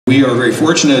We are very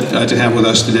fortunate to have with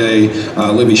us today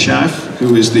Libby Schaaf,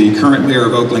 who is the current mayor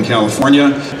of Oakland, California.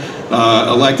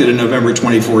 Elected in November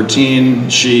 2014,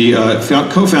 she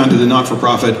co-founded the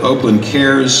not-for-profit Oakland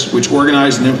Cares, which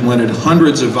organized and implemented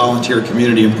hundreds of volunteer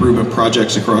community improvement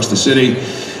projects across the city.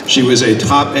 She was a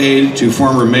top aide to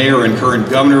former mayor and current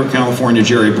governor of California,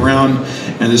 Jerry Brown.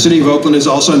 And the city of Oakland is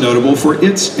also notable for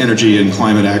its energy and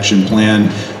climate action plan,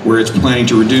 where it's planning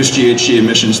to reduce GHG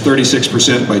emissions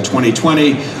 36% by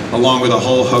 2020, along with a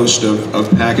whole host of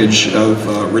package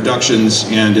of reductions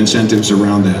and incentives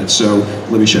around that. So,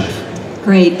 Libby Schaaf.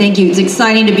 Great, thank you. It's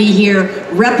exciting to be here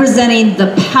representing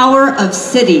the power of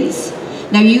cities.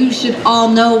 Now, you should all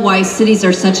know why cities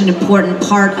are such an important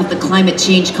part of the climate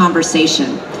change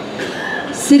conversation.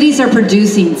 Cities are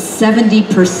producing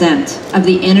 70% of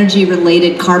the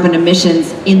energy-related carbon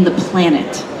emissions in the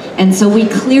planet. And so we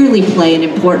clearly play an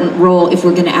important role if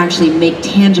we're going to actually make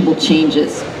tangible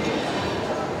changes.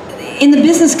 In the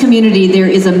business community, there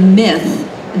is a myth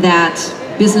that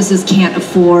businesses can't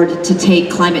afford to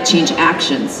take climate change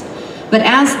actions. But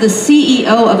as the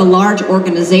CEO of a large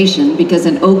organization, because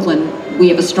in Oakland, we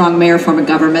have a strong mayor form of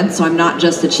government, so I'm not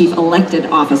just the chief elected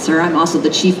officer, I'm also the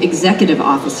chief executive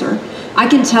officer. I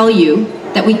can tell you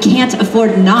that we can't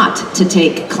afford not to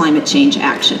take climate change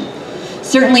action.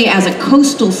 Certainly as a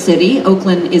coastal city,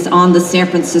 Oakland is on the San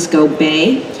Francisco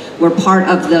Bay. We're part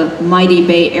of the mighty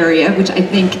Bay Area, which I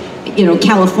think,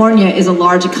 California is a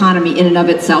large economy in and of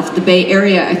itself. The Bay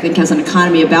Area, I think, has an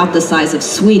economy about the size of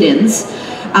Sweden's.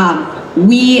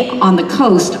 We on the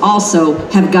coast also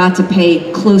have got to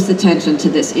pay close attention to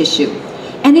this issue.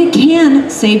 And it can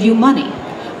save you money.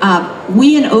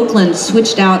 We in Oakland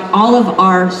switched out all of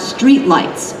our street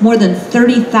lights, more than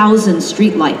 30,000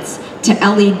 street lights, to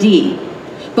LED.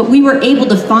 But we were able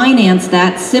to finance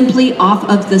that simply off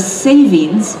of the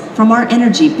savings from our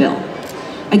energy bill.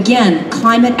 Again,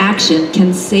 climate action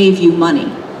can save you money.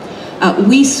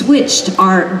 We switched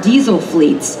our diesel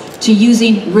fleets to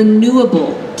using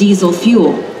renewable diesel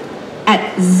fuel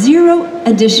at zero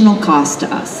additional cost to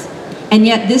us. And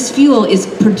yet this fuel is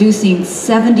producing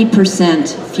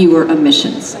 70% fewer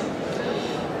emissions.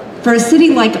 For a city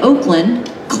like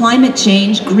Oakland, climate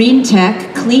change, green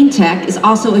tech, clean tech is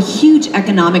also a huge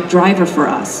economic driver for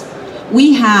us.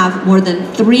 We have more than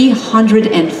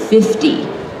 350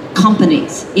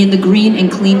 companies in the green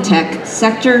and clean tech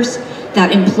sectors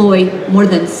that employ more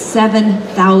than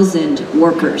 7,000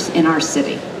 workers in our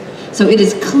city. So it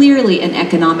is clearly an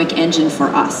economic engine for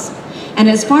us. And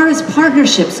as far as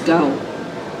partnerships go,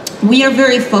 we are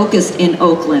very focused in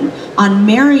Oakland on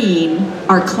marrying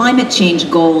our climate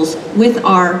change goals with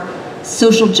our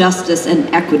social justice and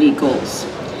equity goals.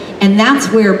 And that's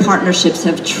where partnerships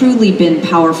have truly been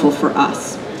powerful for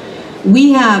us.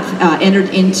 We have entered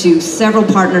into several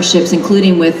partnerships,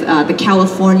 including with the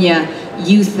California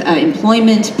Youth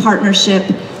Employment Partnership,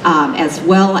 as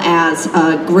well as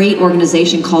a great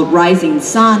organization called Rising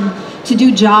Sun, to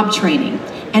do job training.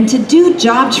 And to do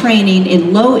job training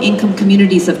in low-income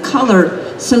communities of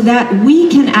color so that we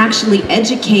can actually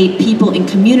educate people in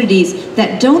communities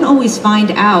that don't always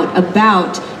find out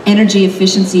about energy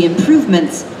efficiency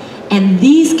improvements. And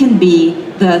these can be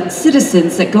the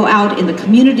citizens that go out in the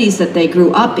communities that they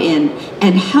grew up in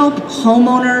and help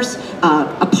homeowners,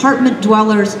 apartment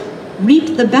dwellers,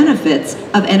 reap the benefits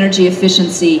of energy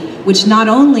efficiency, which not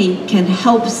only can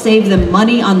help save them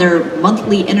money on their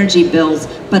monthly energy bills,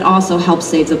 but also help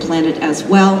save the planet as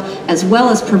well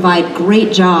as provide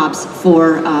great jobs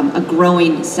for a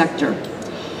growing sector.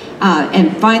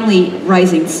 And finally,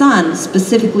 Rising Sun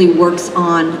specifically works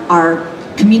on our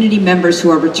community members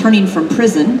who are returning from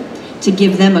prison to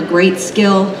give them a great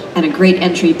skill and a great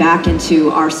entry back into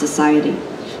our society.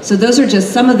 So those are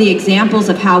just some of the examples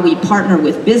of how we partner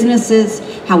with businesses,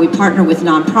 how we partner with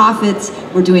nonprofits.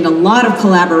 We're doing a lot of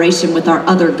collaboration with our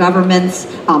other governments.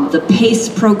 The PACE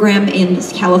program in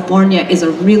California is a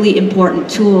really important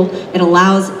tool. It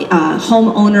allows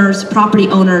homeowners, property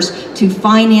owners to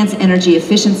finance energy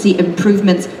efficiency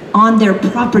improvements on their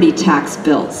property tax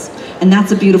bills. And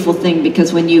that's a beautiful thing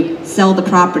because when you sell the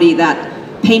property, that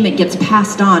payment gets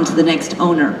passed on to the next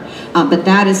owner. But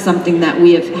that is something that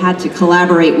we have had to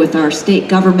collaborate with our state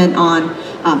government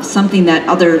on, something that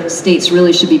other states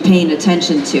really should be paying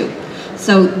attention to.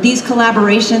 So these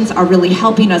collaborations are really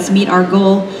helping us meet our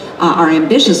goal, our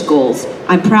ambitious goals.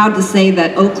 I'm proud to say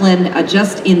that Oakland,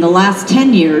 just in the last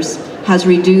 10 years, has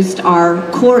reduced our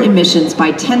core emissions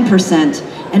by 10%,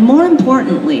 and more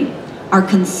importantly, our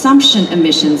consumption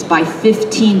emissions by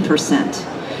 15%.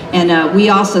 And we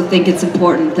also think it's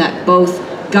important that both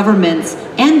governments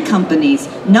and companies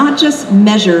not just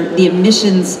measure the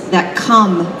emissions that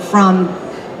come from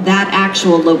that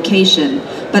actual location,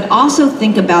 but also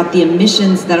think about the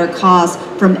emissions that are caused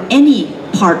from any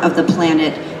part of the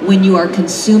planet when you are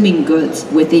consuming goods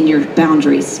within your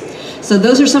boundaries. So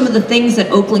those are some of the things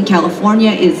that Oakland,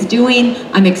 California is doing.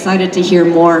 I'm excited to hear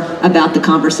more about the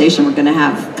conversation we're going to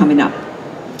have coming up.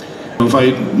 If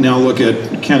I now look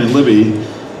at Ken and Libby,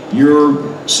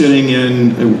 you're sitting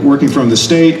in, working from the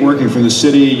state, working from the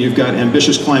city, you've got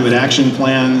ambitious climate action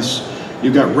plans,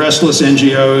 you've got restless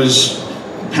NGOs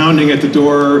pounding at the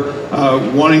door,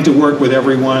 wanting to work with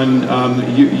everyone.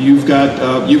 You've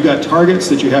got targets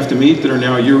that you have to meet that are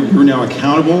now, you're now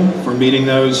accountable for meeting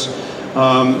those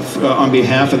on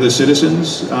behalf of the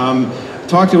citizens.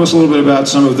 Talk to us a little bit about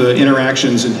some of the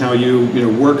interactions and how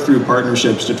you work through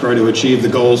partnerships to try to achieve the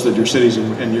goals that your cities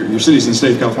and your cities in the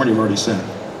state of California have already set.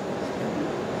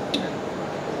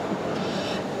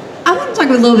 I want to talk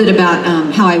a little bit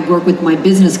about how I work with my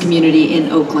business community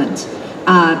in Oakland.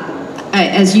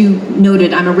 As you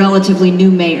noted, I'm a relatively new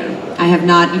mayor. I have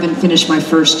not even finished my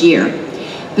first year.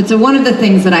 But so one of the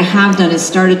things that I have done is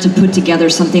started to put together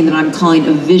something that I'm calling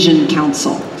a vision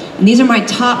council. And these are my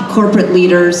top corporate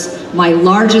leaders, my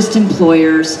largest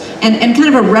employers, and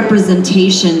kind of a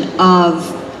representation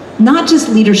of not just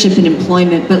leadership in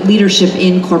employment, but leadership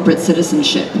in corporate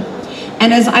citizenship.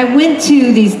 And as I went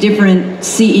to these different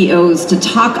CEOs to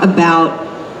talk about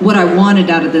what I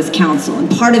wanted out of this council, and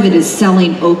part of it is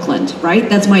selling Oakland, right?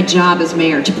 That's my job as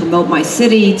mayor, to promote my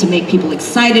city, to make people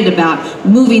excited about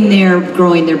moving there,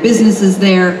 growing their businesses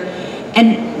there.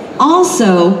 And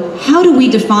also, how do we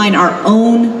define our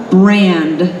own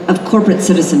brand of corporate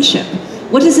citizenship?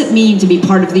 What does it mean to be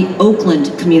part of the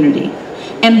Oakland community?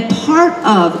 And part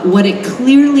of what it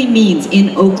clearly means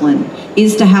in Oakland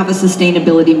is to have a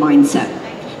sustainability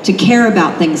mindset, to care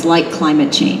about things like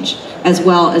climate change, as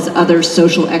well as other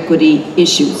social equity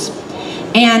issues.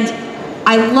 And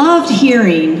I loved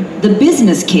hearing the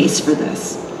business case for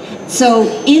this. So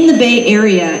in the Bay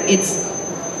Area, it's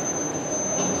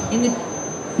in the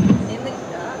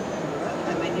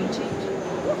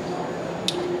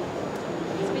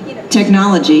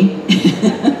technology.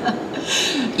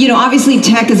 Obviously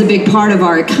tech is a big part of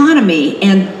our economy,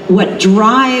 and what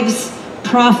drives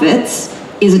profits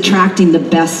is attracting the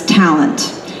best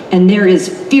talent. And there is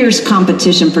fierce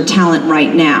competition for talent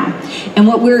right now. And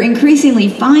what we're increasingly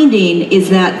finding is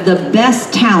that the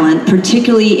best talent,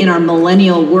 particularly in our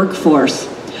millennial workforce,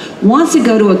 wants to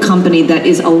go to a company that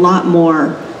is a lot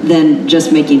more than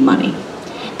just making money.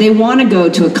 They want to go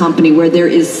to a company where there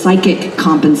is psychic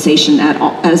compensation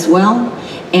as well,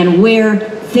 and where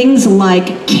things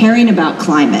like caring about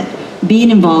climate,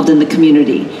 being involved in the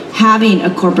community, having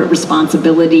a corporate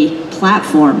responsibility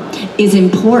platform is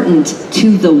important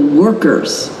to the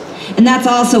workers. And that's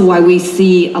also why we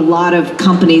see a lot of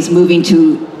companies moving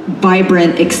to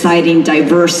vibrant, exciting,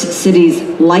 diverse cities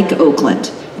like Oakland,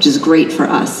 which is great for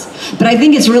us. But I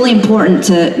think it's really important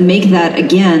to make that,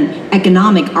 again,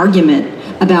 economic argument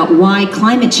about why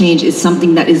climate change is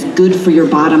something that is good for your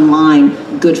bottom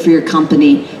line, good for your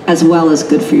company, as well as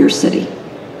good for your city.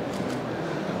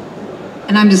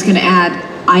 And I'm just going to add,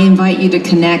 I invite you to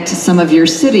connect some of your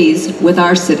cities with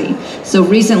our city. So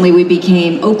recently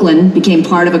Oakland became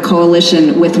part of a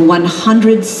coalition with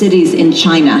 100 cities in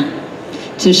China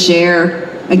to share,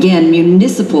 again,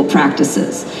 municipal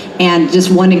practices. And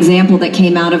just one example that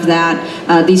came out of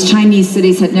that, these Chinese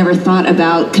cities had never thought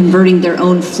about converting their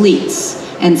own fleets.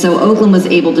 And so Oakland was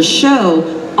able to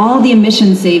show all the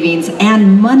emission savings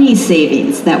and money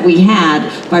savings that we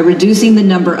had by reducing the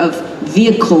number of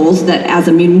vehicles that as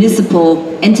a municipal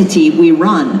entity we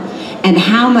run, and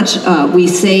how much we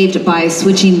saved by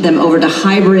switching them over to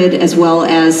hybrid as well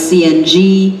as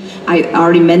CNG. I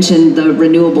already mentioned the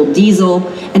renewable diesel.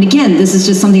 And again, this is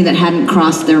just something that hadn't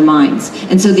crossed their minds.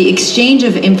 And so the exchange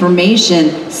of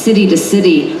information city to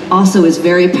city also is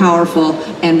very powerful,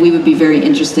 and we would be very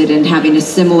interested in having a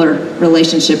similar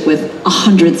relationship with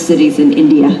 100 cities in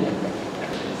India.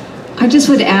 I just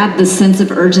would add the sense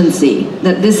of urgency,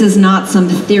 that this is not some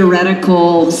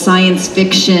theoretical science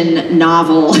fiction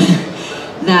novel,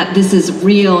 that this is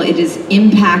real, it is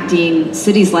impacting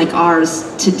cities like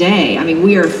ours today. I mean,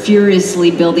 we are furiously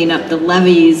building up the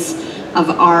levees of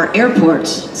our airport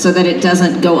so that it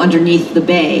doesn't go underneath the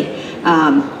bay.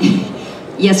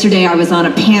 Yesterday I was on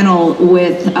a panel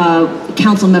with a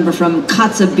council member from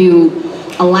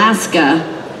Kotzebue, Alaska,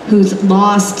 who's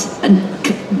lost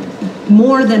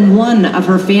more than one of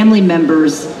her family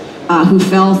members who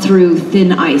fell through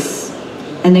thin ice.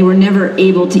 And they were never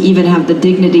able to even have the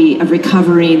dignity of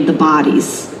recovering the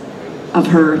bodies of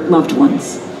her loved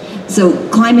ones. So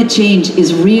climate change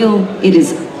is real, it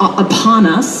is upon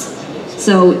us.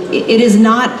 So it is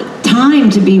not time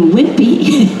to be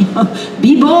wimpy.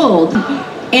 Be bold.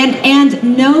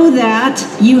 And know that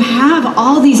you have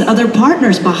all these other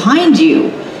partners behind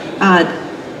you.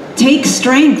 Take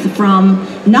strength from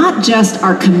not just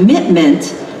our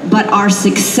commitment, but our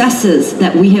successes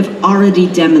that we have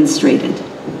already demonstrated.